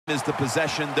is the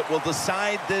possession that will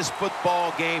decide this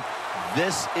football game.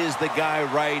 This is the guy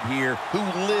right here who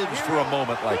lives for a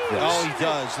moment like this. Oh, he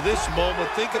does. This moment,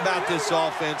 think about this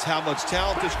offense, how much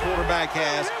talent this quarterback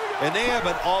has, and they have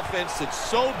an offense that's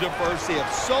so diverse. They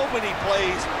have so many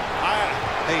plays.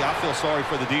 Hey, I feel sorry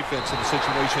for the defense in a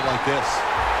situation like this.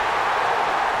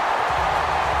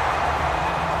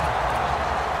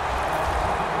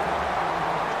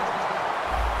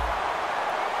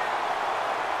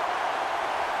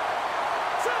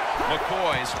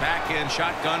 McCoy's back in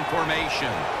shotgun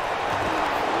formation.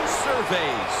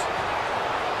 Surveys.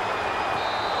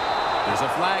 There's a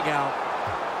flag out.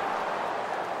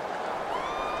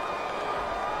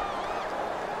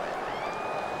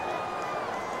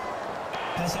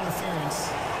 Pass interference.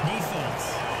 Defense.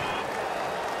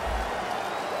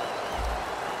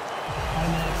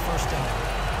 Automatic first down.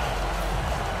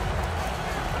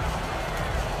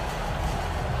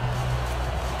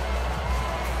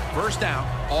 First down,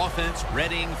 offense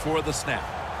readying for the snap.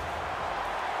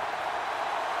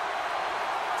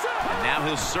 And now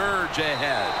he'll surge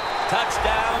ahead.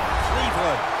 Touchdown,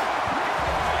 Cleveland.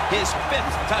 His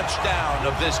 5th touchdown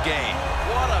of this game.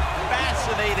 What a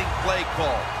fascinating play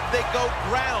call. They go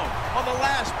ground on the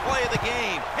last play of the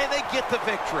game, and they get the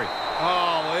victory.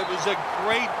 Oh, it was a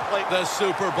great play. The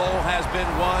Super Bowl has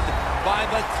been won by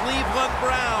the Cleveland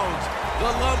Browns. The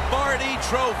Lombardi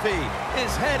Trophy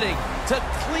is heading to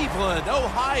Cleveland,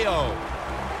 Ohio.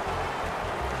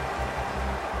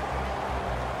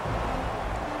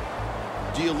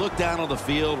 Do you look down on the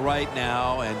field right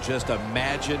now and just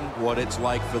imagine what it's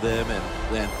like for them, and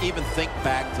then even think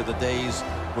back to the days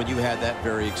when you had that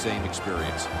very same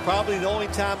experience? Probably the only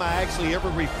time I actually ever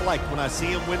reflect when I see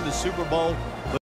him win the Super Bowl.